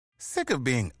Sick of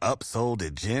being upsold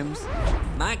at gyms?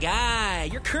 My guy,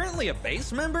 you're currently a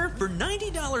base member? For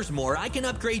 $90 more, I can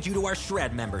upgrade you to our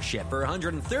Shred membership. For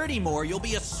 $130 more, you'll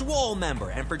be a Swole member.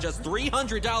 And for just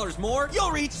 $300 more, you'll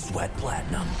reach Sweat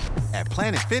Platinum. At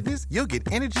Planet Fitness, you'll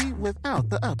get energy without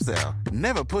the upsell.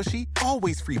 Never pushy,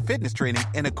 always free fitness training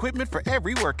and equipment for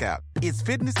every workout. It's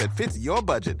fitness that fits your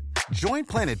budget. Join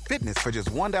Planet Fitness for just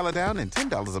 $1 down and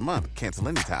 $10 a month. Cancel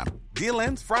anytime. Deal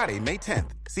ends Friday, May 10th.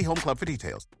 See Home Club for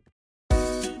details.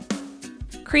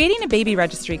 Creating a baby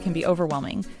registry can be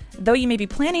overwhelming. Though you may be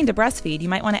planning to breastfeed, you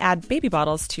might want to add baby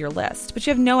bottles to your list, but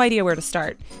you have no idea where to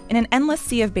start. In an endless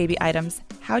sea of baby items,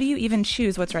 how do you even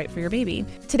choose what's right for your baby?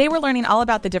 Today we're learning all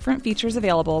about the different features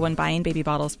available when buying baby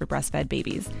bottles for breastfed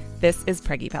babies. This is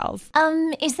Preggy Pals.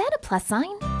 Is that a plus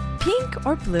sign? Pink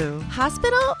or blue?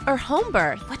 Hospital or home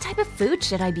birth? What type of food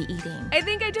should I be eating? I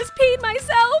think I just peed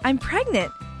myself. I'm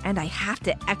pregnant, and I have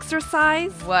to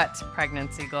exercise. What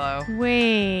pregnancy glow?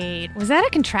 Wait, was that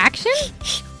a contraction?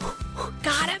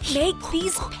 Gotta make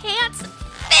these pants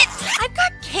fit. I've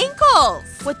got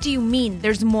kinkles. What do you mean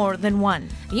there's more than one?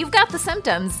 You've got the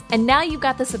symptoms, and now you've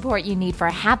got the support you need for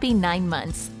a happy 9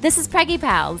 months. This is Preggy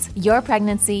Pals, your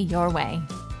pregnancy, your way.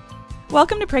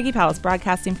 Welcome to Preggy Pals,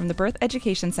 broadcasting from the Birth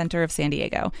Education Center of San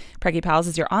Diego. Preggy Pals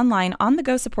is your online,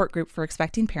 on-the-go support group for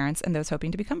expecting parents and those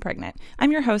hoping to become pregnant.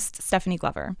 I'm your host, Stephanie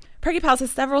Glover. Preggy Pals has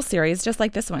several series just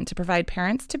like this one to provide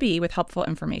parents-to-be with helpful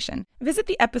information. Visit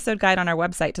the episode guide on our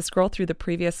website to scroll through the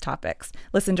previous topics.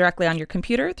 Listen directly on your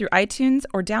computer through iTunes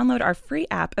or download our free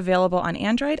app available on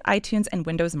Android, iTunes, and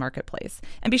Windows Marketplace.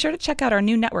 And be sure to check out our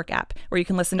new network app where you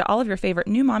can listen to all of your favorite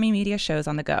new mommy media shows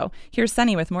on the go. Here's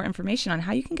Sunny with more information on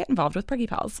how you can get involved with Preggy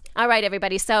Pals. All right,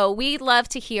 everybody. So we love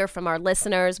to hear from our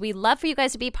listeners. We love for you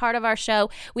guys to be part of our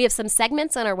show. We have some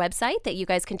segments on our website that you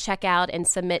guys can check out and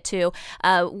submit to.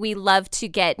 We love to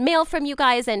get mail from you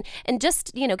guys and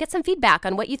just, get some feedback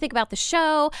on what you think about the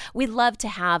show. We love to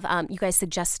have you guys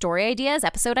suggest story ideas,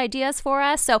 episode ideas for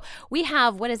us. So we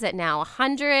have, what is it now,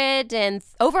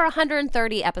 over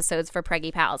 130 episodes for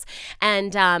Preggy Pals.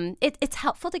 And it's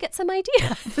helpful to get some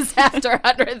ideas after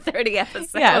 130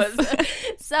 episodes. Yes.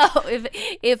 So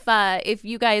if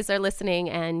you guys are listening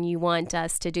and you want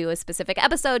us to do a specific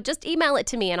episode, just email it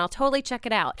to me and I'll totally check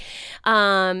it out.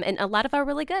 And a lot of our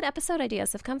really good episode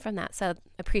ideas have come from that. So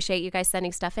appreciate you guys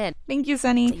sending stuff in. Thank you,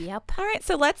 Sunny. Yep. All right,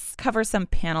 so let's cover some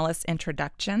panelist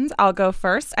introductions. I'll go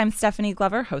first. I'm Stephanie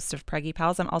Glover, host of Preggy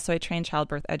Pals. I'm also a trained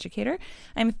childbirth educator.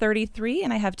 I'm 33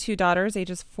 and I have 2 daughters,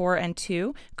 ages 4 and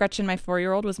 2. Gretchen, my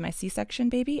 4-year-old, was my C-section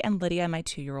baby, and Lydia, my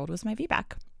 2-year-old, was my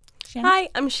VBAC. Shannon? Hi,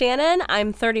 I'm Shannon.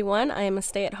 I'm 31. I am a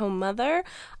stay-at-home mother.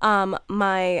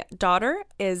 My daughter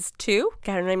is 2.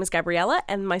 Her name is Gabriella,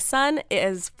 and my son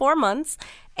is 4 months.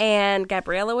 And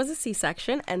Gabriella was a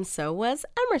C-section, and so was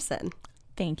Emerson.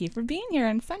 Thank you for being here,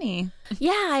 and Sunny.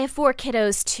 Yeah, I have 4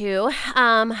 kiddos too.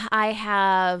 I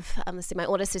have, let's see, my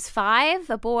oldest is 5,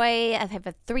 a boy. I have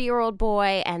a 3-year-old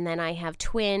boy, and then I have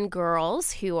twin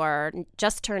girls who are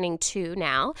just turning 2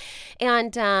 now.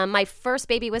 And my first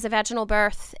baby was a vaginal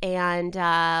birth and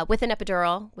with an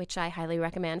epidural, which I highly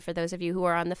recommend for those of you who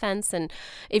are on the fence. And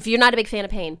if you're not a big fan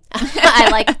of pain, I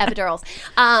like epidurals.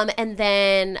 And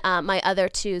then my other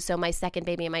 2, so my second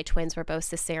baby and my twins were both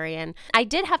cesarean. I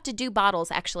did have to do bottles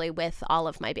actually with all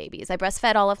of my babies. I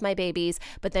breastfed all of my babies,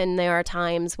 but then there are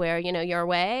times where, you're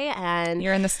away and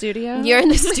You're in the studio? You're in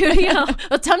the studio.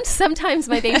 Well, sometimes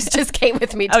my babies just came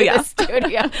with me to the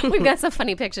studio. We've got some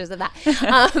funny pictures of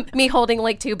that. Me holding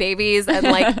like 2 babies and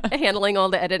like handling all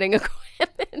the editing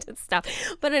equipment and stuff.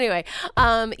 But anyway,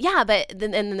 but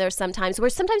then there's sometimes where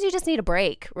you just need a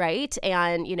break, right?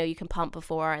 And, you can pump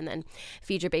before and then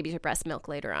feed your babies your breast milk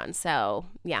later on. So,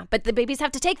 yeah. But the babies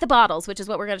have to take the bottles, which is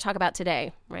what we're going to talk about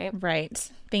today, right?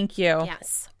 Right. Thank you.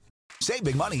 Yes. Save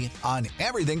big money on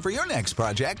everything for your next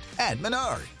project at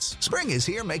Menards. Spring is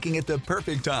here, making it the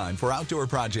perfect time for outdoor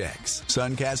projects.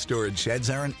 Suncast storage sheds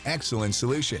are an excellent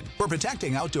solution for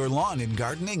protecting outdoor lawn and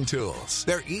gardening tools.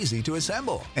 They're easy to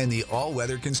assemble, and the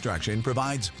all-weather construction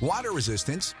provides water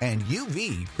resistance and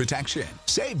UV protection.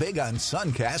 Save big on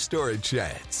Suncast storage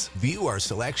sheds. View our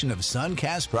selection of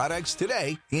Suncast products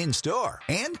today in store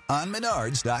and on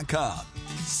Menards.com.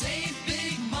 Save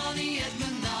big money at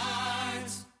Menards.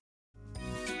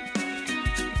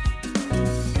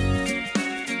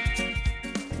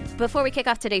 Before we kick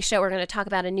off today's show, we're going to talk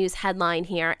about a news headline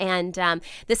here. And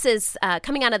this is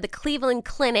coming out of the Cleveland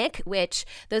Clinic, which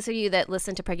those of you that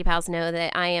listen to Preggy Pals know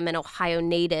that I am an Ohio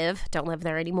native. Don't live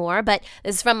there anymore, but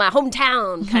this is from my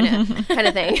hometown kind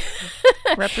of thing.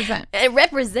 Represent.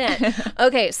 Represent.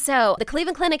 Okay, so the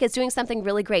Cleveland Clinic is doing something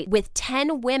really great with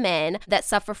 10 women that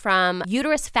suffer from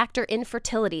uterus factor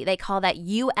infertility. They call that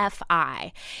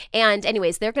UFI. And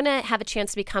anyways, they're going to have a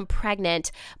chance to become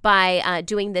pregnant by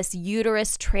doing this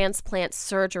uterus transplant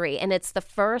surgery. And it's the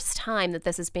first time that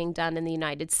this is being done in the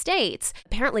United States.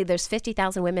 Apparently, there's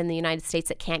 50,000 women in the United States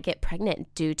that can't get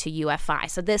pregnant due to UFI.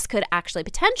 So this could actually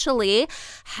potentially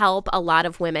help a lot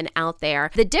of women out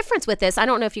there. The difference with this, I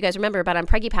don't know if you guys remember, but on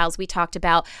Preggy Pals, we talked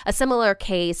about a similar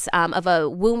case of a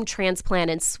womb transplant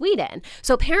in Sweden.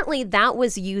 So apparently that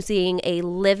was using a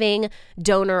living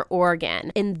donor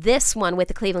organ. In this one with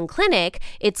the Cleveland Clinic,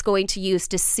 it's going to use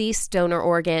deceased donor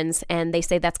organs, and they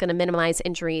say that's going to minimize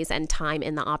injuries and time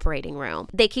in the operating room.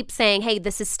 They keep saying, hey,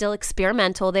 this is still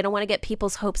experimental. They don't want to get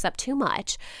people's hopes up too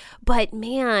much. But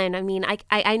man, I mean,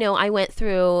 I know I went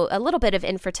through a little bit of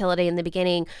infertility in the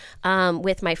beginning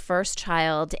with my first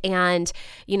child, and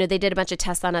they did a bunch of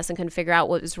tests on us and couldn't figure out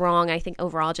what was wrong. I think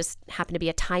overall just happened to be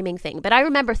a timing thing. But I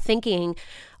remember thinking,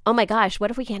 oh my gosh,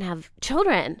 what if we can't have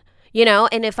children?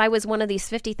 And if I was one of these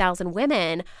 50,000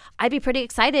 women, I'd be pretty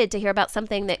excited to hear about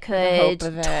something that could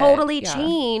totally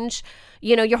change,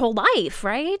 your whole life,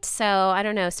 right? So I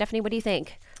don't know. Stephanie, what do you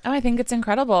think? Oh, I think it's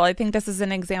incredible. I think this is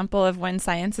an example of when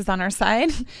science is on our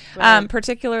side, Right.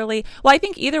 particularly. Well, I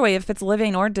think either way, if it's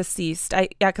living or deceased,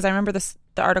 because I remember the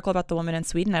article about the woman in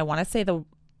Sweden. I want to say the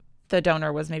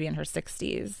donor was maybe in her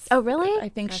 60s. Oh, really? I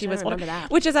think she was older.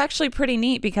 Which is actually pretty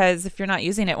neat, because if you're not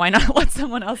using it, why not let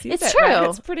someone else use it? It's true.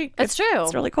 Right? It's true.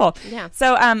 It's really cool. Yeah.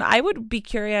 So I would be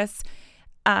curious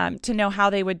to know how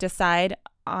they would decide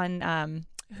on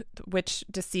which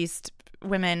deceased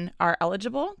women are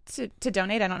eligible to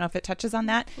donate. I don't know if it touches on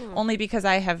that, only because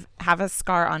I have a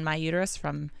scar on my uterus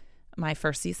from my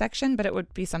first C-section, but it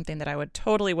would be something that I would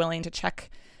totally willing to check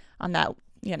on that,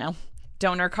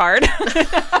 donor card.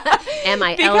 Am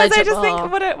I because eligible? I just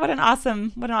think what an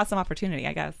awesome opportunity,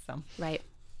 I guess. So Right.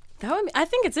 I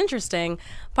think it's interesting.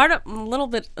 A little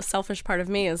bit a selfish part of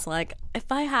me is like, if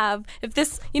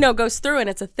this, goes through and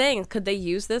it's a thing, could they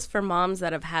use this for moms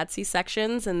that have had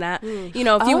C-sections and that, if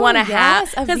you want to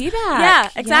have. a VBAC. Yeah,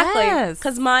 exactly. Yes.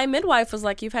 Because my midwife was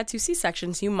like, you've had 2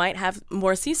 C-sections. You might have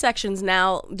more C-sections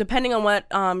now, depending on what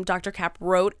Dr. Kapp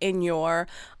wrote in your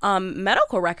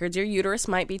medical records. Your uterus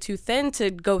might be too thin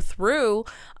to go through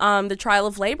the trial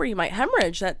of labor. You might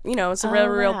hemorrhage. That, it's a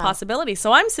real possibility.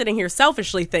 So I'm sitting here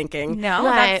selfishly thinking, No,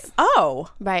 Right.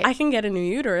 right. I can get a new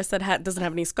uterus that doesn't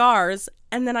have any scars,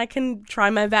 and then I can try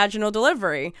my vaginal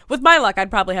delivery. With my luck,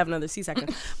 I'd probably have another C-section.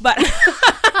 But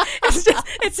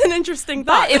it's an interesting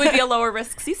thought. But it would be a lower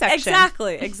risk C-section.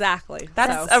 Exactly.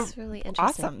 That's really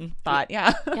interesting. awesome thought.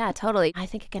 Yeah. Yeah, totally. I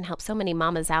think it can help so many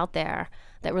mamas out there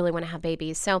that really want to have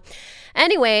babies. So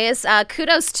anyways,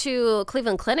 kudos to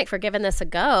Cleveland Clinic for giving this a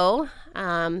go.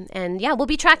 And yeah, we'll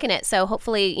be tracking it. So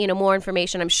hopefully, more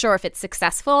information. I'm sure if it's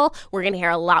successful, we're going to hear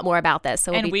a lot more about this.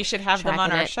 So And we should have them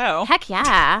on our show. Heck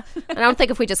yeah. And I don't think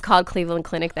if we just called Cleveland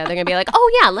Clinic, though, they're going to be like,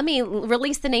 oh yeah, let me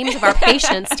release the names of our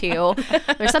patients to you.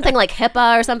 Or something like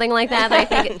HIPAA or something like that I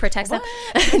think it protects them.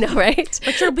 I know, right?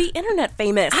 But you'll be internet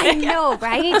famous. I know,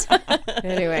 right?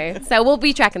 Anyway, so we'll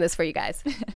be tracking this for you guys.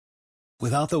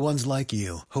 Without the ones like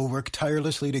you, who work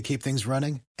tirelessly to keep things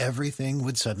running, everything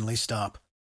would suddenly stop.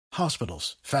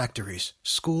 Hospitals, factories,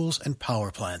 schools, and power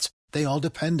plants, they all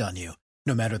depend on you.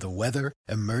 No matter the weather,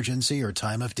 emergency, or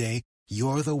time of day,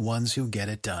 you're the ones who get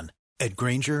it done. At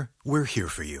Grainger, we're here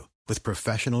for you with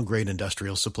professional-grade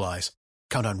industrial supplies.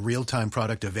 Count on real-time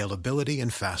product availability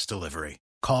and fast delivery.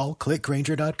 Call,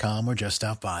 clickgrainger.com, or just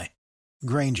stop by.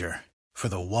 Grainger, for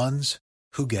the ones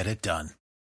who get it done.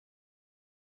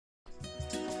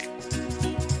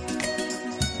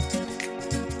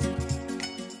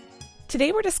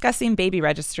 Today we're discussing baby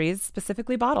registries,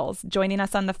 specifically bottles. Joining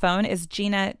us on the phone is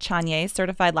Gina Chanier,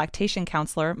 certified lactation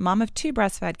counselor, mom of 2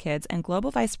 breastfed kids, and global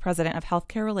vice president of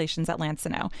healthcare relations at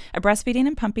Lansino, a breastfeeding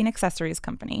and pumping accessories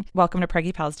company. Welcome to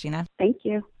Preggy Pals, Gina. Thank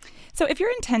you. So if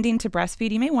you're intending to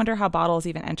breastfeed, you may wonder how bottles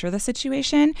even enter the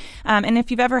situation. And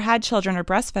if you've ever had children or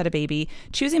breastfed a baby,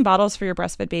 choosing bottles for your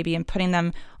breastfed baby and putting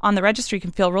them on the registry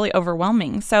can feel really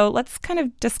overwhelming. So let's kind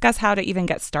of discuss how to even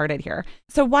get started here.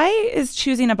 So why is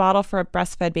choosing a bottle for a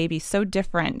breastfed baby so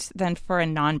different than for a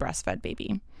non-breastfed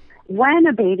baby? When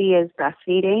a baby is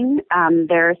breastfeeding,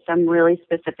 there are some really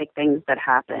specific things that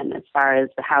happen as far as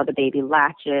how the baby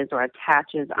latches or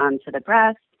attaches onto the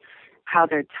breast, how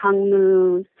their tongue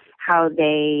moves, how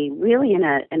they really, in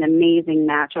an amazing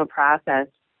natural process,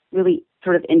 really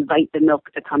sort of invite the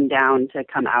milk to come down, to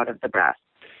come out of the breast.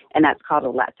 And that's called a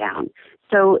letdown.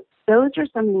 So those are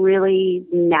some really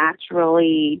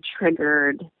naturally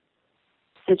triggered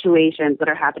situations that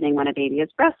are happening when a baby is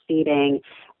breastfeeding.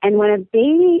 And when a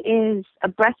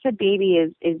breastfed baby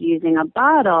is using a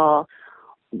bottle,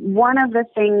 one of the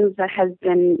things that has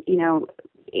been,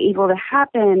 able to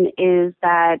happen is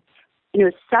that,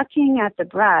 sucking at the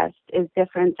breast is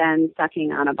different than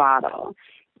sucking on a bottle.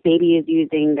 Baby is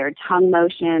using their tongue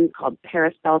motion called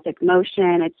peristaltic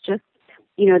motion. It's just,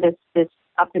 this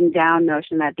up and down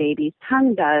motion that baby's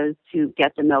tongue does to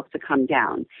get the milk to come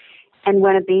down. And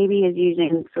when a baby is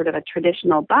using sort of a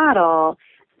traditional bottle,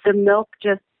 the milk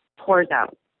just pours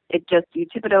out. You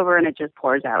tip it over and it just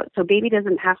pours out. So baby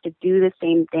doesn't have to do the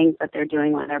same things that they're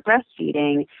doing when they're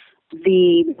breastfeeding.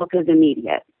 The milk is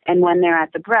immediate. And when they're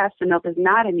at the breast, the milk is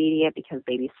not immediate because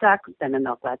baby sucks, then the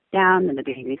milk lets down, then the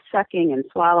baby's sucking and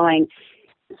swallowing.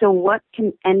 So what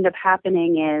can end up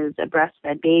happening is a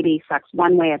breastfed baby sucks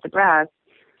one way at the breast,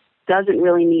 doesn't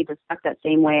really need to suck that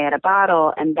same way at a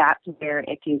bottle, and that's where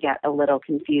it can get a little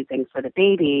confusing for the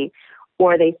baby,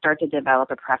 or they start to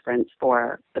develop a preference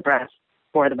for the breast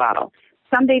or the bottle.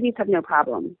 Some babies have no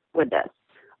problem with this.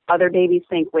 Other babies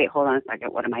think, wait, hold on a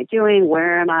second, what am I doing?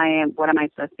 Where am I? What am I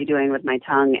supposed to be doing with my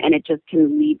tongue? And it just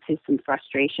can lead to some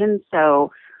frustration.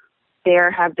 So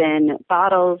there have been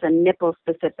bottles and nipples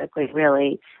specifically,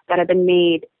 really, that have been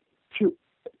made to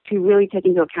really take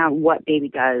into account what baby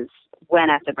does when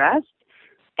at the breast.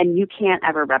 And you can't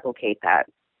ever replicate that,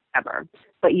 ever.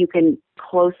 But you can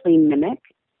closely mimic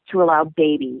to allow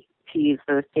baby to use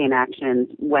those same actions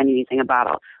when using a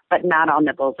bottle. But not all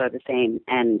nipples are the same,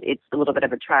 and it's a little bit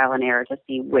of a trial and error to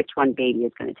see which one baby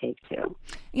is going to take to.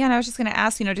 Yeah, and I was just going to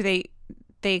ask, do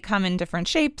they come in different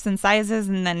shapes and sizes,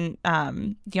 and then,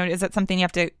 is it something you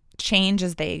have to change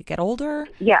as they get older?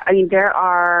 Yeah, there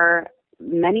are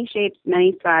many shapes,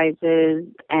 many sizes,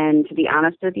 and to be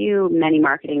honest with you, many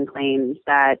marketing claims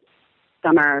that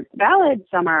some are valid,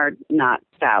 some are not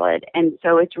valid. And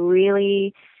so it's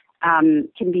really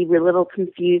can be a little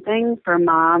confusing for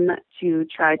mom to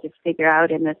try to figure out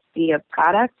in the sea of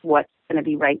products what's going to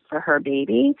be right for her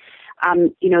baby.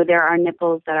 There are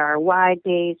nipples that are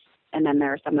wide-based, and then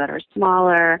there are some that are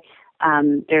smaller.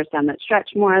 There's some that stretch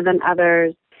more than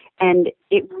others. And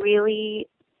it really,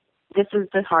 this is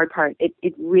the hard part,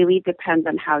 it really depends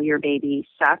on how your baby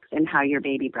sucks and how your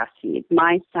baby breastfeeds.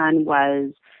 My son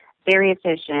was very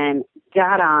efficient,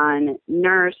 got on,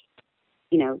 nursed,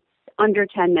 under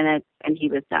 10 minutes, and he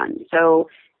was done. So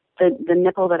the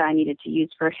nipple that I needed to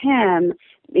use for him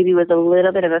maybe was a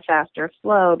little bit of a faster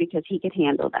flow because he could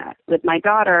handle that. With my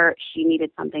daughter, she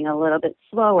needed something a little bit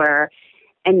slower,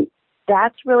 and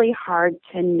that's really hard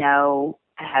to know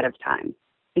ahead of time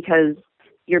because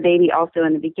your baby also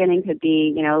in the beginning could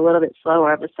be, a little bit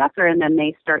slower of a sucker, and then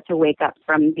they start to wake up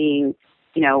from being,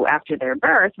 after their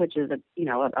birth, which is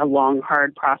a long,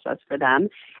 hard process for them,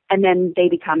 and then they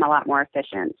become a lot more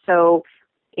efficient. So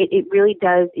it really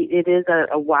does, it is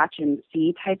a watch and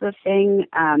see type of thing,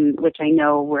 which I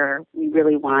know where we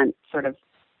really want sort of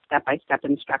step-by-step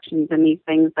instructions in these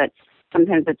things, but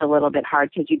sometimes it's a little bit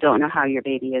hard because you don't know how your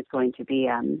baby is going to be,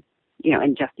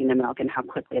 ingesting the milk and how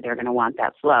quickly they're going to want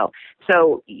that flow.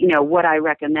 So, what I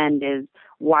recommend is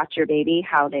watch your baby,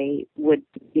 how they would,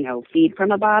 feed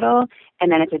from a bottle.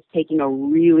 And then if it's taking a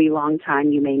really long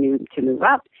time, you may need to move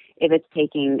up. If it's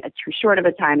taking a too short of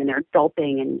a time and they're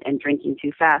gulping and drinking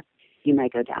too fast, you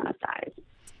might go down a size.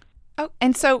 Oh,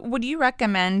 and so would you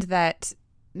recommend that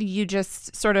you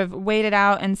just sort of wait it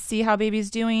out and see how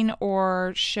baby's doing,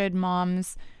 or should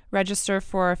moms register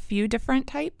for a few different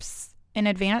types in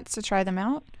advance to try them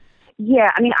out? Yeah,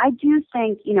 I do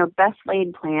think, best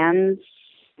laid plans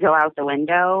go out the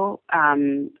window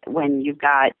when you've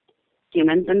got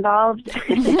humans involved,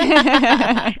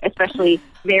 especially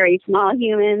very small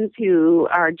humans who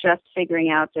are just figuring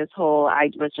out this whole, I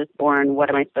was just born, what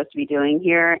am I supposed to be doing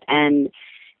here? And,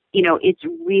 it's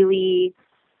really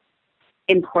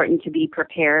important to be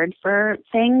prepared for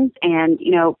things. And,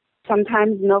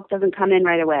 sometimes milk doesn't come in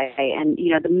right away. And,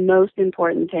 the most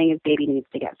important thing is baby needs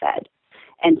to get fed.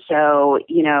 And so,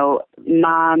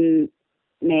 mom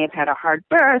may have had a hard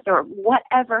birth or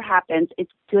whatever happens,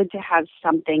 it's good to have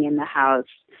something in the house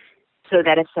so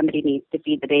that if somebody needs to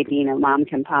feed the baby, mom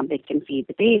can pump, it can feed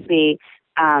the baby.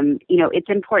 It's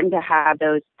important to have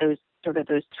those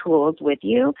tools with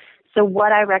you. So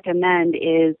what I recommend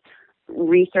is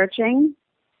researching,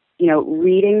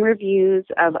 reading reviews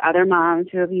of other moms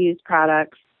who have used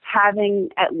products, having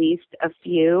at least a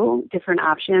few different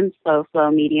options, slow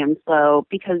flow, medium flow,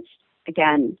 because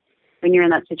again, when you're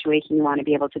in that situation, you want to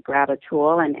be able to grab a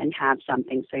tool and have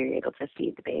something so you're able to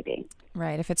feed the baby.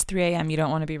 Right. If it's 3 a.m., you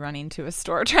don't want to be running to a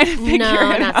store trying to figure it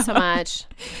out. No, not so much.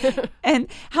 And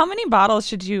how many bottles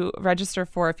should you register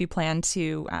for if you plan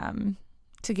to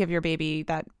to give your baby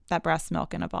that breast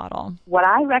milk in a bottle? What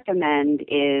I recommend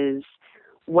is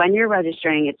when you're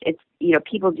registering, it's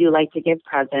people do like to give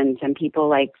presents and people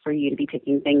like for you to be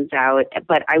picking things out,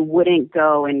 but I wouldn't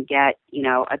go and get,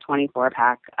 a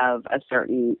 24-pack of a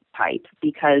certain type,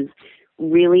 because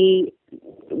really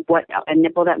what a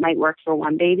nipple that might work for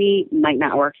one baby might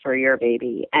not work for your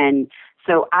baby. And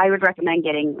so I would recommend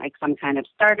getting like some kind of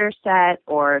starter set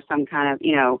or some kind of,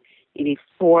 maybe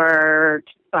 4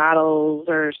 bottles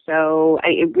or so.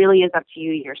 It really is up to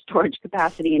you, your storage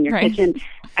capacity in your kitchen.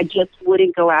 I just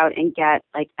wouldn't go out and get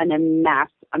like an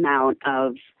immense amount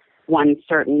of one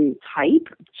certain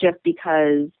type just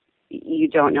because you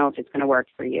don't know if it's going to work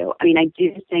for you. I mean, I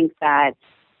do think that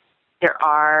there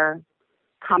are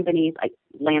companies like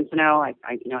Lancino.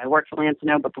 I worked for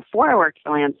Lancino, but before I worked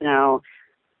for Lancino,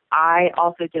 I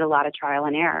also did a lot of trial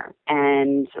and error.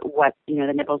 And what,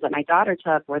 the nipples that my daughter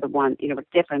took were the ones, were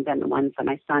different than the ones that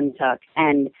my son took.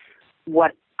 And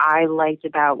what I liked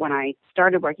about when I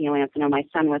started working at Lancino, my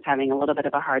son was having a little bit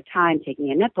of a hard time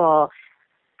taking a nipple.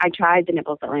 I tried the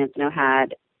nipples that Lancino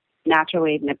had, natural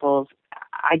wave nipples.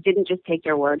 I didn't just take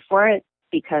their word for it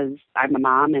because I'm a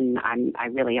mom and I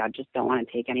just don't want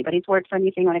to take anybody's word for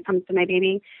anything when it comes to my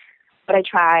baby. But I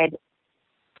tried.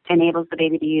 Enables the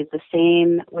baby to use the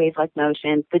same wave-like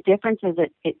motions. The difference is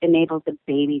it enables the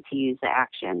baby to use the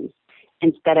actions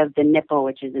instead of the nipple,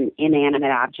 which is an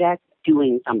inanimate object,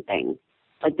 doing something.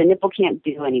 Like the nipple can't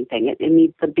do anything.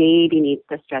 The baby needs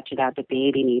to stretch it out. The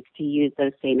baby needs to use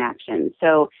those same actions.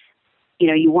 So,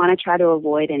 you want to try to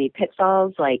avoid any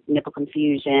pitfalls like nipple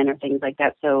confusion or things like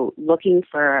that. So looking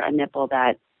for a nipple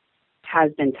that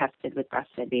has been tested with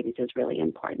breastfed babies is really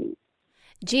important.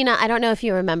 Gina, I don't know if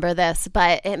you remember this,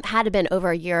 but it had been over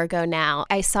a year ago now.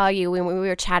 I saw you when we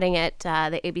were chatting at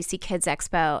the ABC Kids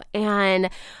Expo, and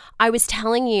I was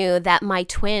telling you that my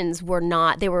twins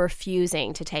they were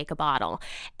refusing to take a bottle.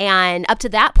 And up to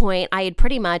that point, I had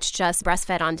pretty much just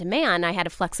breastfed on demand. I had a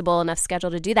flexible enough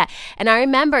schedule to do that. And I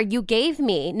remember you gave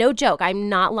me, no joke, I'm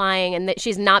not lying, and that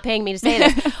she's not paying me to say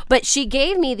this, but she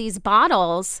gave me these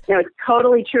bottles. No, it's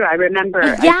totally true. I remember.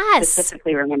 Yes. I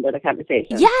specifically remember the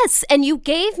conversation. Yes. And you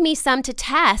gave me some to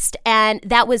test, and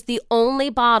that was the only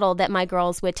bottle that my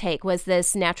girls would take was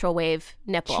this natural wave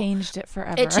nipple. Changed it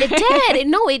forever. It did.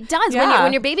 No, it does. Yeah.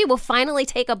 When your baby will finally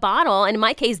take a bottle, and in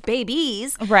my case,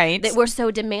 babies that were so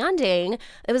demanding,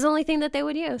 it was the only thing that they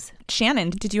would use. Shannon,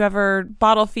 did you ever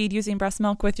bottle feed using breast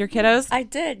milk with your kiddos? I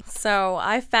did. So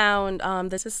I found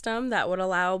the system that would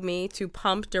allow me to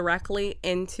pump directly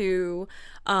into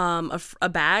a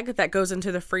bag that goes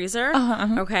into the freezer.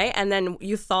 Okay. And then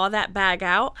you thaw that bag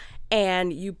out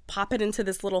and you pop it into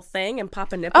this little thing and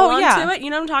pop a nipple onto it. You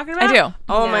know what I'm talking about? I do.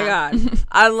 Oh my God.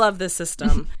 I love this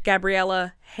system.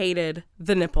 Gabriella hated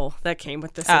the nipple that came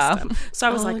with the system. So I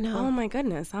was oh my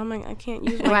goodness, I can't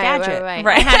use my gadget. Right.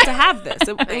 I had to have this,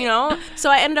 So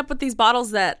I ended up with these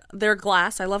bottles that they're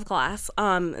glass. I love glass.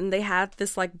 And they had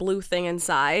this like blue thing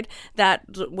inside that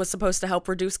was supposed to help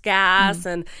reduce gas.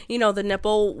 And, the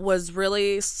nipple was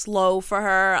really slow for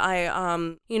her.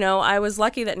 I was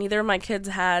lucky that neither of my kids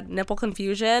had nipple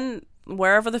confusion.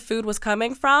 Wherever the food was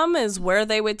coming from is where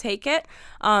they would take it.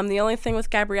 The only thing with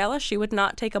Gabriella, she would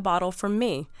not take a bottle from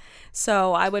me.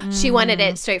 So I would... She wanted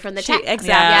it straight from the tech.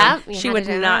 Exactly. Yeah, she would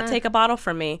not take a bottle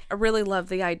from me. I really love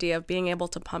the idea of being able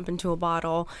to pump into a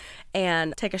bottle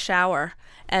and take a shower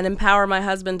and empower my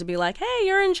husband to be like, hey,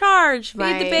 you're in charge.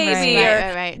 Feed the baby.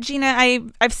 Right. Gina,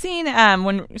 I've seen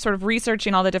when sort of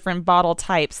researching all the different bottle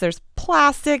types, there's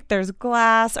plastic, there's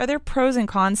glass. Are there pros and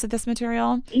cons to this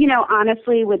material?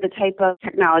 Honestly, with the type of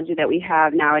technology that we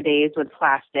have nowadays with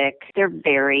plastic, they're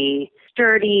very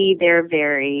sturdy, they're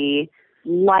very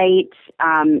light,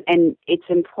 and it's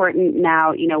important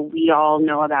now, we all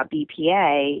know about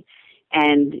BPA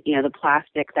and, the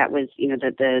plastic that was,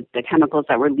 the chemicals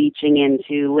that were leaching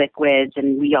into liquids,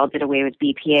 and we all did away with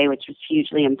BPA, which was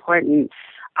hugely important.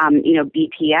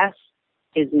 BPS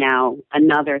is now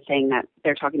another thing that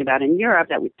they're talking about in Europe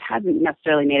that hasn't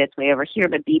necessarily made its way over here,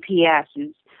 but BPS is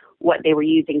what they were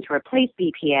using to replace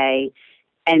BPA.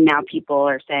 And now people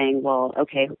are saying, well,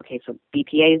 okay, so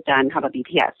BPA is done. How about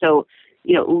BPS? So,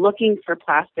 looking for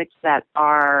plastics that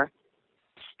are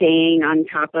staying on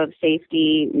top of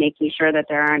safety, making sure that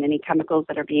there aren't any chemicals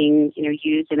that are being,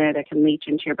 used in there that can leach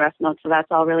into your breast milk. So that's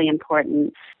all really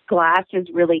important. Glass is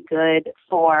really good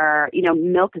for,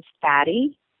 milk is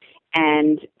fatty.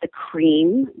 And the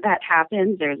cream that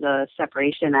happens, there's a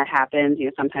separation that happens.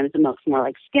 Sometimes the milk's more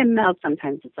like skim milk,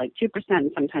 sometimes it's like 2%,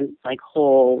 and sometimes it's like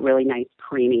whole, really nice,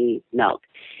 creamy milk.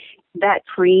 That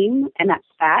cream and that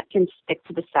fat can stick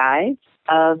to the sides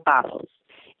of bottles.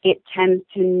 it tends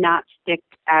to not stick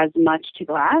as much to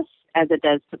glass as it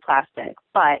does to plastic.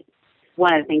 But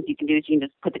one of the things you can do is you can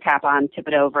just put the cap on, tip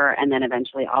it over, and then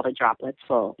eventually all the droplets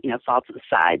will, fall to the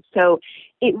side. So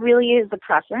it really is a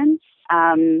preference.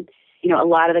 A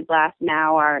lot of the glass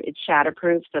now it's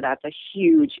shatterproof, so that's a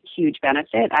huge, huge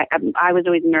benefit. I was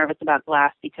always nervous about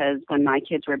glass because when my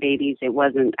kids were babies,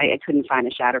 I couldn't find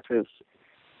a shatterproof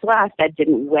glass that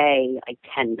didn't weigh like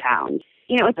 10 pounds.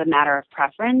 It's a matter of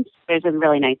preference. There's a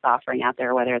really nice offering out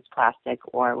there, whether it's plastic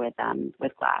or with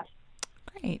glass.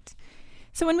 Great.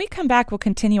 So when we come back, we'll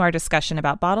continue our discussion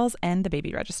about bottles and the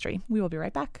baby registry. We will be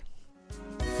right back.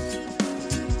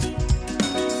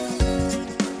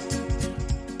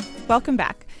 Welcome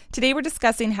back. Today we're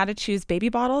discussing how to choose baby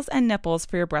bottles and nipples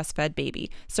for your breastfed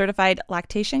baby. Certified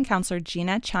lactation counselor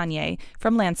Gina Chanier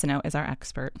from Lansino is our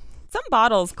expert. Some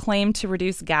bottles claim to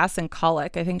reduce gas and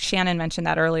colic. I think Shannon mentioned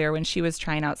that earlier when she was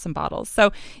trying out some bottles.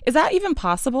 So is that even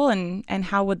possible, and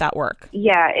how would that work?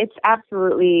 Yeah, it's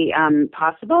absolutely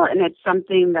possible, and it's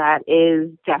something that is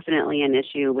definitely an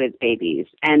issue with babies.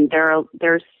 And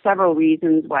there's several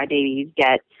reasons why babies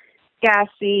get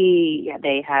gassy.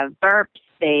 They have burps.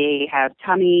 They have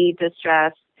tummy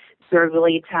distress,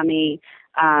 gurgly tummy,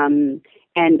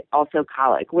 and also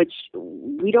colic, which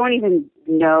we don't even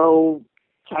know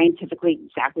scientifically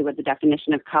exactly what the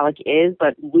definition of colic is,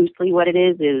 but loosely what it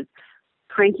is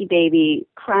cranky baby,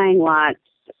 crying lots,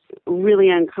 really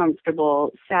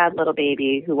uncomfortable, sad little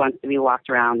baby who wants to be walked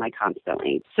around like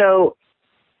constantly. So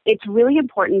it's really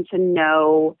important to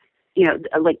know,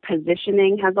 like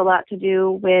positioning has a lot to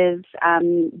do with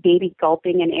baby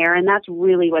gulping in air, and that's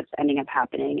really what's ending up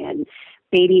happening. And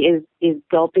baby is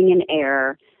gulping in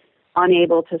air,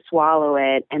 unable to swallow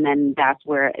it, and then that's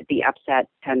where the upset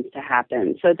tends to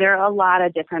happen. So there are a lot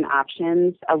of different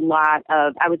options. I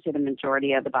would say the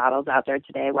majority of the bottles out there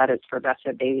today, whether it's for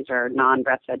breastfed babies or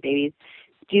non-breastfed babies,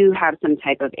 do have some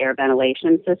type of air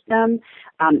ventilation system.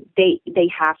 They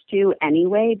have to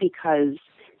anyway, because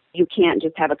you can't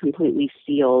just have a completely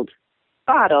sealed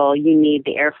bottle. You need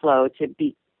the airflow to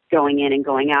be going in and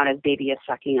going out as baby is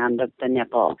sucking on the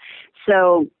nipple.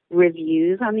 So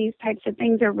reviews on these types of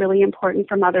things are really important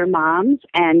from other moms,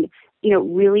 and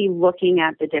really looking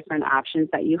at the different options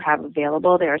that you have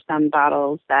available. There are some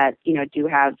bottles that do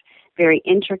have very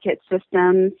intricate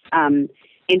systems.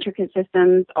 Intricate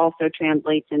systems also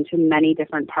translates into many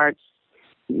parts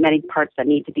that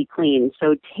need to be cleaned.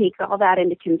 So take all that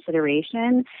into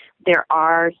consideration. There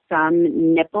are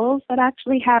some nipples that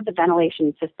actually have the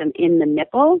ventilation system in the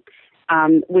nipple,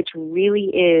 which really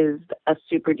is a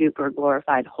super duper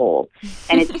glorified hole.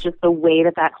 And it's just the way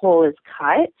that hole is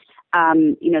cut.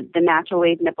 The natural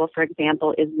wave nipple, for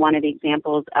example, is one of the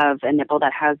examples of a nipple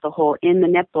that has the hole in the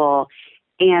nipple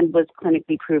and was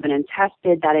clinically proven and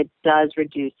tested that it does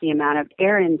reduce the amount of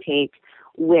air intake,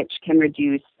 which can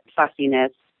reduce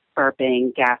fussiness,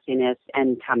 burping, gassiness,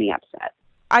 and tummy upset.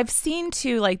 I've seen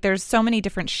too, there's so many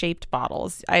different shaped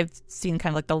bottles. I've seen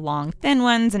kind of like the long, thin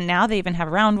ones, and now they even have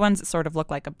round ones that sort of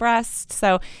look like a breast.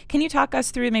 So can you talk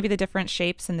us through maybe the different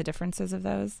shapes and the differences of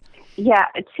those? Yeah,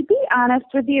 to be honest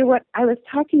with you, what I was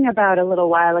talking about a little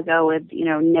while ago with,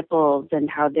 nipples and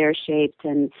how they're shaped,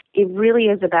 and it really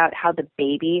is about how the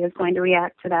baby is going to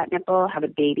react to that nipple, how the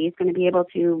baby is going to be able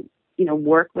to,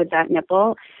 work with that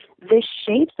nipple. The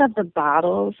shapes of the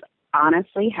bottles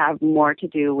honestly have more to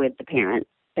do with the parent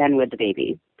than with the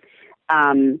baby.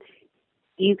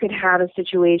 You could have a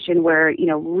situation where,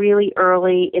 really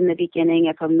early in the beginning,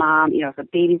 if a mom, if a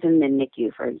baby's in the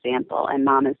NICU, for example, and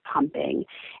mom is pumping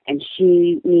and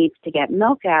she needs to get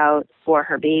milk out for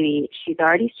her baby, she's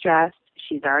already stressed,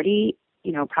 she's already,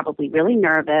 probably really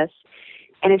nervous.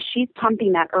 And if she's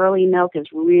pumping, that early milk is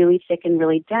really thick and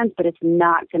really dense, but it's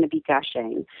not going to be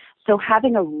gushing. So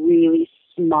having a really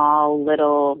small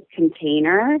little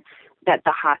container that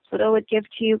the hospital would give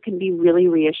to you can be really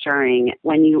reassuring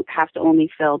when you have to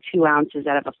only fill 2 ounces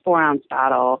out of a 4-ounce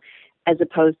bottle as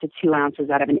opposed to 2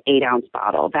 ounces out of an 8-ounce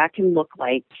bottle. That can look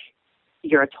like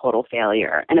you're a total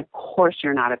failure. And of course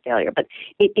you're not a failure, but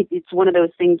it's one of those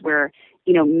things where,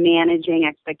 managing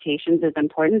expectations is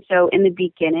important. So in the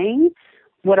beginning,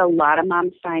 what a lot of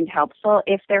moms find helpful,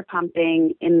 if they're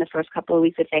pumping in the first couple of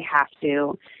weeks, if they have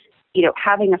to,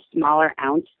 having a smaller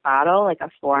ounce bottle, like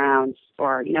a 4-ounce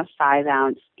or,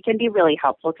 5-ounce, it can be really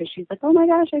helpful because she's like, oh my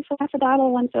gosh, I filled half a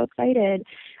bottle. I'm so excited.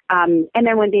 And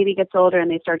then when baby gets older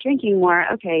and they start drinking more,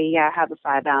 okay, yeah, have a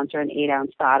 5-ounce or an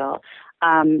 8-ounce bottle.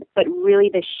 But really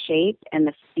the shape and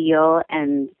the feel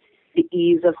and the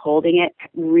ease of holding it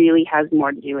really has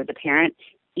more to do with the parent.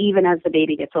 Even as the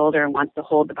baby gets older and wants to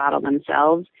hold the bottle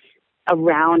themselves, a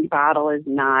round bottle is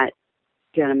not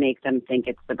going to make them think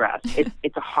it's the breast.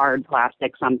 It's a hard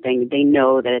plastic something. They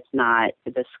know that it's not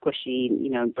the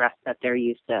squishy, breast that they're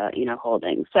used to,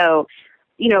 holding. So,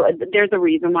 there's a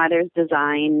reason why there's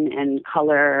design and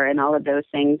color and all of those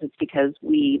things. It's because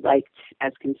we like,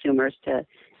 as consumers, to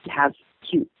have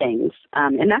cute things.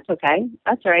 And that's okay.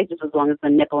 That's all right, just as long as the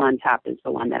nipple on top is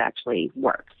the one that actually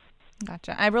works.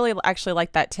 Gotcha. I really actually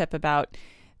like that tip about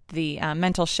the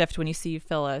mental shift when you see you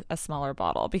fill a smaller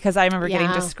bottle, because I remember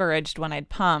getting discouraged when I'd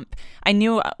pump. I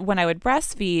knew when I would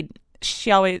breastfeed,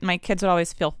 my kids would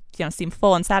always seem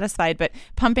full and satisfied, but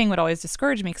pumping would always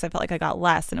discourage me because I felt like I got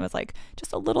less, and it was like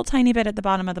just a little tiny bit at the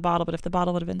bottom of the bottle. But if the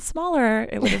bottle would have been smaller,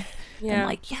 it would have been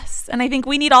like, yes. And I think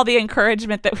we need all the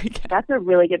encouragement that we get. That's a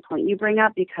really good point you bring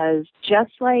up, because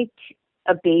just like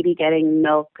a baby getting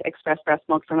milk, express breast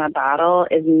milk from a bottle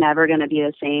is never going to be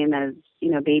the same as,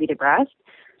 baby to breast.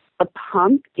 A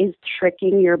pump is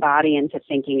tricking your body into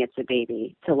thinking it's a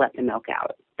baby to let the milk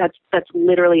out. That's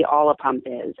literally all a pump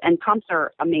is. And pumps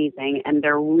are amazing, and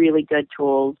they're really good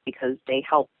tools because they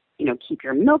help, keep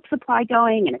your milk supply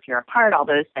going, and if you're apart, all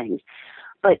those things.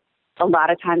 But a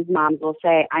lot of times moms will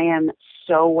say, I am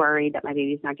so worried that my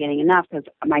baby's not getting enough because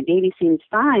my baby seems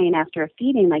fine after a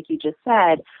feeding, like you just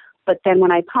said. But then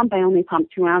when I pump, I only pump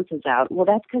 2 ounces out. Well,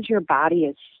 that's because your body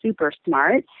is super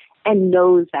smart and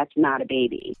knows that's not a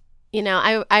baby.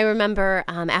 I remember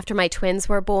after my twins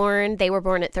were born, they were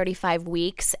born at 35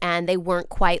 weeks and they weren't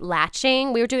quite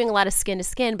latching. We were doing a lot of skin to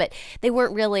skin, but they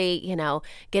weren't really,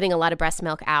 getting a lot of breast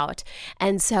milk out.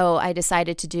 And so I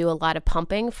decided to do a lot of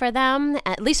pumping for them,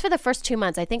 at least for the first 2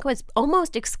 months. I think it was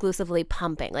almost exclusively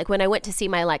pumping. Like when I went to see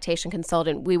my lactation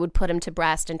consultant, we would put them to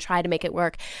breast and try to make it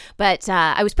work. But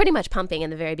I was pretty much pumping in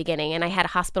the very beginning, and I had a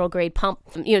hospital grade pump.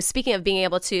 Speaking of being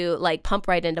able to pump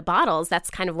right into bottles, that's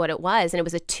kind of what it was. And it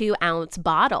was a 2-ounce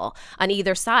bottle on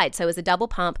either side. So it was a double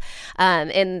pump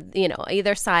in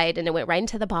either side, and it went right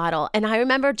into the bottle. And I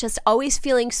remember just always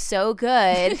feeling so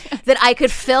good that I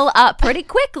could fill up pretty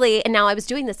quickly. And now I was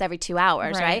doing this every 2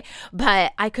 hours, right?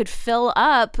 But I could fill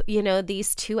up,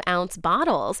 these 2-ounce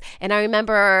bottles. And I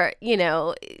remember,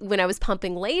 when I was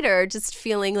pumping later, just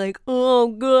feeling like, oh,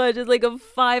 good, it's like a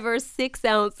 5 or 6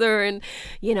 ouncer, and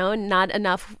not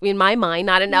enough in my mind.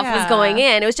 Not enough was going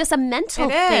in. It was just a mental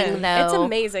thing, though. It's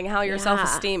amazing how your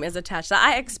self-esteem is attached.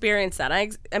 I experienced that.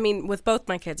 I mean, with both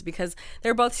my kids, because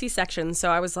they're both C-sections. So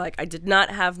I was like, I did not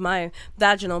have my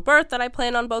vaginal birth that I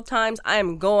planned on both times. I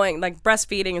am going,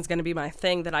 breastfeeding is going to be my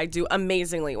thing that I do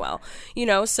amazingly well.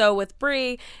 So with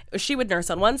Bree, she would nurse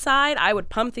on one side, I would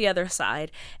pump the other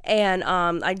side. And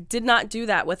I did not do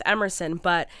that with Emerson,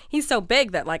 but he's so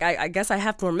big that I guess I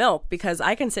have more milk because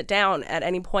I can sit down at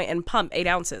any point and pump 8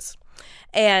 ounces.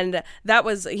 And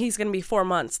he's going to be 4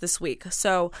 months this week.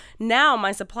 So now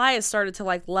my supply has started to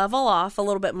level off a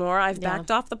little bit more. I've backed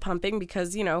off the pumping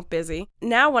because, busy.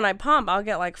 Now when I pump, I'll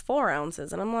get 4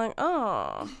 ounces. And I'm like,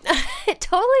 oh. It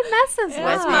totally messes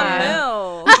with my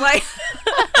milk.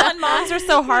 And moms are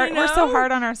so hard. We're so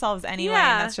hard on ourselves anyway.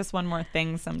 Yeah. And that's just one more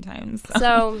thing sometimes.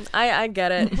 So I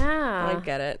get it. Yeah. I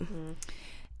get it. Mm-hmm.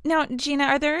 Now, Gina,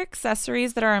 are there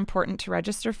accessories that are important to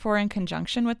register for in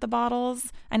conjunction with the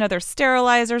bottles? I know there's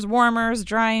sterilizers, warmers,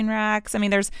 drying racks. I mean,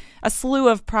 there's a slew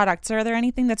of products. Are there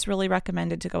anything that's really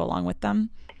recommended to go along with them?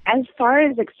 As far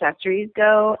as accessories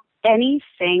go,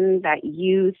 anything that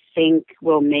you think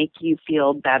will make you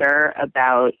feel better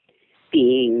about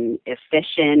being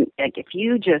efficient. If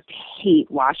you just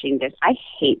hate washing dishes, I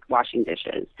hate washing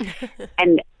dishes.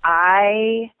 And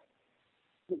I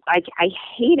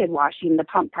hated washing the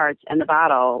pump parts and the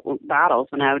bottles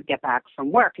when I would get back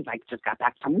from work, because I just got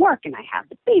back from work and I have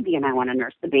the baby and I want to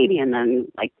nurse the baby and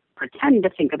then pretend to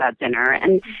think about dinner.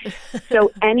 And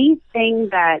so anything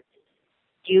that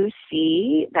you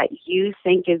see that you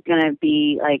think is going to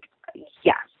be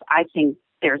yes, I think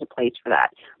there's a place for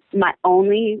that. My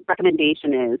only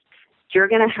recommendation is you're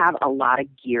going to have a lot of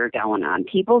gear going on.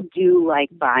 People do like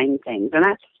buying things, and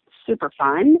that's super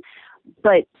fun.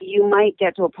 But you might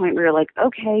get to a point where you're like,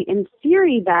 okay, in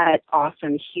theory, that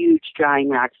awesome, huge drying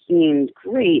rack seems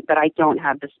great, but I don't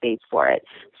have the space for it.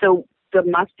 So the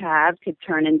must-have could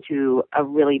turn into a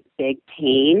really big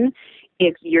pain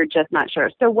if you're just not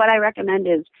sure. So what I recommend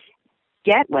is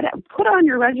put on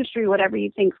your registry whatever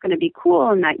you think is going to be cool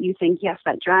and that you think, yes,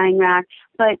 that drying rack,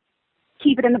 but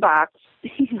keep it in the box.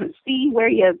 See where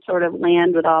you sort of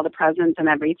land with all the presents and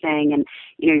everything. And,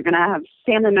 you're going to have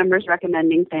family members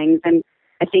recommending things. And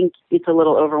I think it's a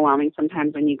little overwhelming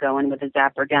sometimes when you go in with a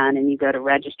zapper gun and you go to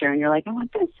register and you're like, I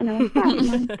want this and I want that and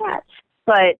I want that.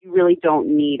 But you really don't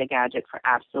need a gadget for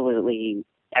absolutely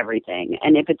everything.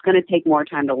 And if it's going to take more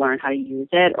time to learn how to use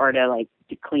it or to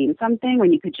clean something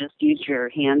when you could just use your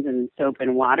hands and soap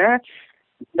and water,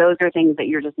 those are things that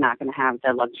you're just not going to have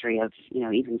the luxury of,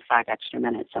 even 5 extra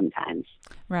minutes sometimes.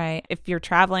 Right. If you're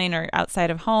traveling or outside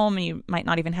of home, you might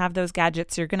not even have those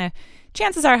gadgets. You're going to,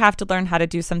 chances are, have to learn how to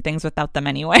do some things without them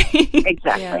anyway.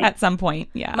 Exactly. At some point,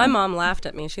 yeah. My mom laughed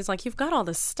at me. She's like, "You've got all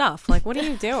this stuff. Like, what are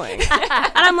you doing?"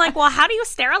 And I'm like, "Well, how do you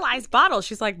sterilize bottles?"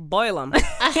 She's like, "Boil them.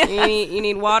 You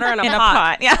need water and a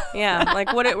pot. Yeah. Yeah.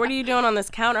 Like, what are you doing on this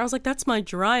counter?" I was like, "That's my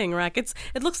drying rack. It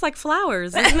looks like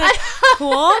flowers. Isn't it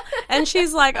cool?" And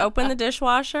she's like, "Open the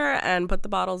dishwasher and put the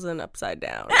bottles in upside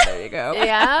down." There you go.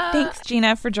 Yeah. Thanks,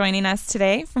 Gina, for joining us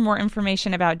today. For more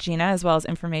information about Gina, as well as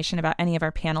information about any of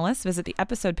our panelists, visit the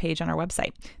episode page on our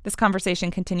website. This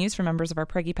conversation continues for members of our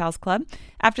Preggy Pals Club.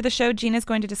 After the show, Gina is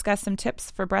going to discuss some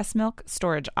tips for breast milk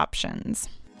storage options.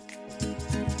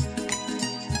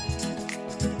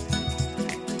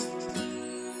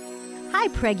 Hi,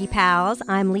 Preggy Pals.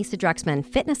 I'm Lisa Druxman,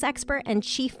 fitness expert and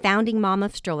chief founding mom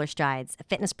of Stroller Strides, a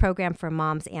fitness program for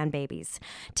moms and babies.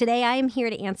 Today, I am here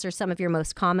to answer some of your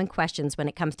most common questions when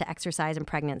it comes to exercise and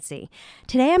pregnancy.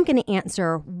 Today, I'm going to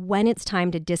answer when it's time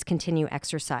to discontinue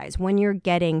exercise, when you're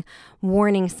getting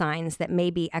warning signs that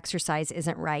maybe exercise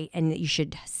isn't right and that you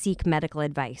should seek medical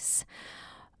advice.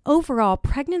 Overall,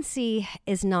 pregnancy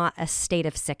is not a state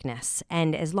of sickness,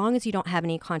 and as long as you don't have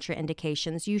any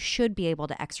contraindications, you should be able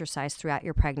to exercise throughout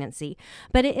your pregnancy.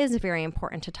 But it is very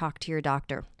important to talk to your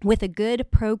doctor. With a good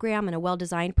program and a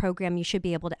well-designed program, you should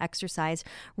be able to exercise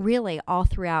really all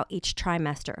throughout each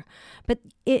trimester. But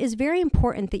it is very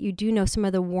important that you do know some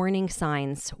of the warning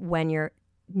signs when you're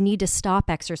need to stop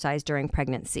exercise during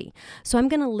pregnancy. So I'm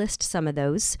going to list some of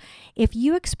those. If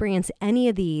you experience any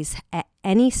of these at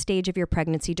any stage of your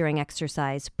pregnancy during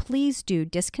exercise, please do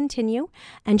discontinue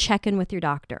and check in with your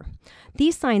doctor.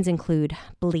 These signs include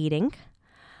bleeding,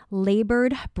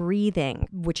 labored breathing,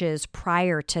 which is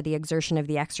prior to the exertion of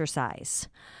the exercise,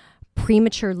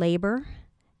 premature labor,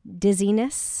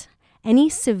 dizziness, any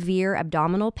severe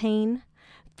abdominal pain,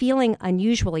 feeling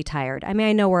unusually tired. I mean,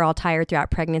 I know we're all tired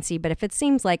throughout pregnancy, but if it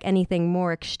seems like anything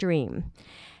more extreme,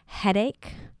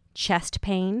 headache, chest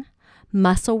pain,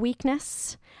 muscle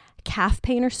weakness, calf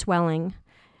pain or swelling,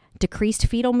 decreased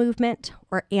fetal movement,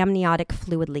 or amniotic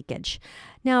fluid leakage.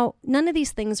 Now, none of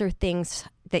these things are things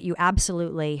that you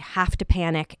absolutely have to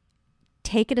panic.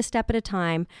 Take it a step at a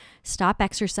time, stop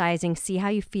exercising, see how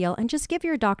you feel, and just give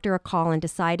your doctor a call and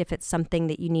decide if it's something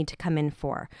that you need to come in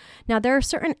for. Now, there are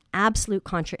certain absolute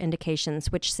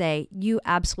contraindications which say you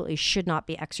absolutely should not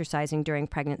be exercising during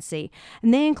pregnancy,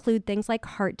 and they include things like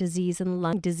heart disease and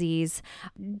lung disease,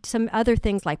 some other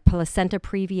things like placenta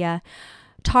previa.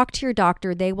 Talk to your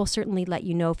doctor. They will certainly let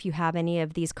you know if you have any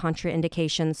of these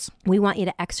contraindications. We want you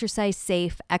to exercise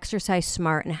safe, exercise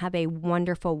smart, and have a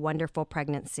wonderful, wonderful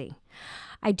pregnancy.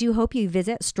 I do hope you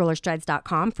visit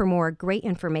strollerstrides.com for more great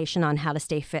information on how to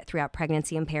stay fit throughout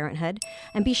pregnancy and parenthood.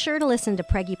 And be sure to listen to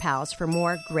Preggy Pals for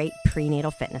more great prenatal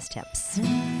fitness tips.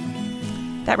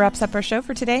 That wraps up our show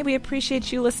for today. We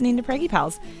appreciate you listening to Preggy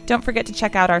Pals. Don't forget to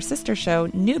check out our sister show,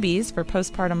 Newbies, for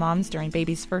postpartum moms during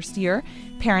baby's first year,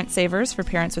 Parent Savers for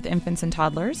parents with infants and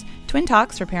toddlers, Twin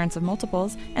Talks for parents of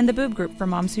multiples, and the Boob Group for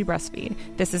moms who breastfeed.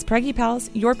 This is Preggy Pals,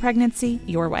 your pregnancy,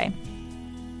 your way.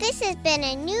 This has been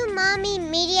a New Mommy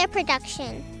Media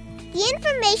production. The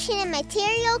information and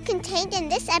material contained in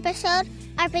this episode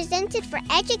are presented for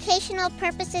educational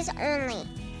purposes only.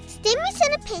 Statements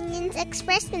and opinions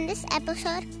expressed in this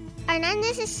episode are not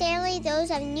necessarily those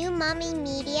of New Mommy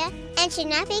Media and should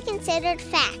not be considered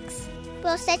facts.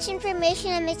 While such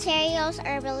information and materials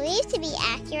are believed to be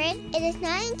accurate, it is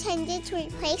not intended to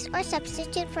replace or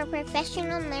substitute for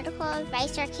professional medical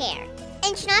advice or care,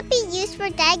 and should not be used for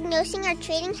diagnosing or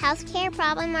treating healthcare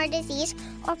problem or disease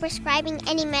or prescribing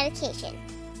any medication.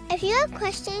 If you have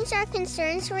questions or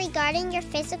concerns regarding your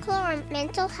physical or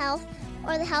mental health,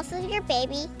 or the health of your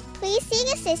baby, please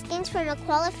seek assistance from a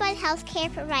qualified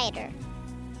healthcare provider.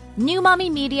 New Mommy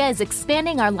Media is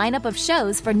expanding our lineup of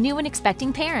shows for new and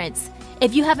expecting parents.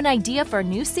 If you have an idea for a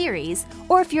new series,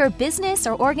 or if you're a business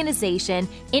or organization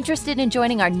interested in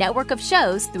joining our network of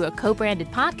shows through a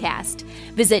co-branded podcast,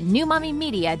 visit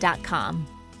newmommymedia.com.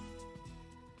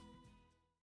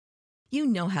 You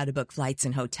know how to book flights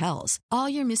and hotels. All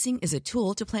you're missing is a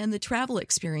tool to plan the travel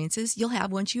experiences you'll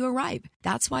have once you arrive.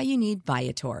 That's why you need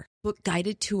Viator. Book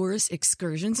guided tours,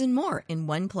 excursions, and more in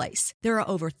one place. There are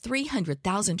over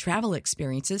 300,000 travel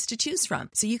experiences to choose from,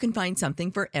 so you can find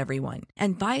something for everyone.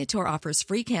 And Viator offers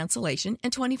free cancellation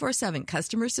and 24/7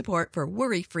 customer support for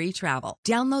worry-free travel.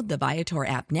 Download the Viator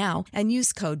app now and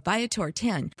use code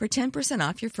Viator10 for 10%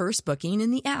 off your first booking in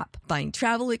the app. Find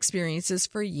travel experiences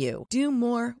for you. Do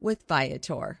more with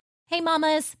Viator. Hey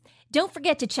mamas, don't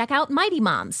forget to check out Mighty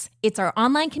Moms. It's our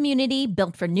online community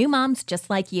built for new moms just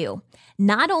like you.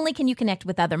 Not only can you connect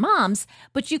with other moms,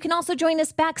 but you can also join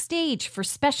us backstage for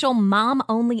special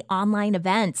mom-only online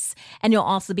events. And you'll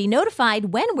also be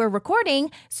notified when we're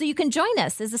recording so you can join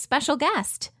us as a special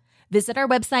guest. Visit our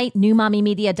website,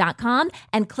 newmommymedia.com,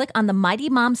 and click on the Mighty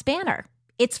Moms banner.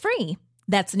 It's free.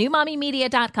 That's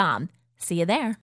newmommymedia.com. See you there.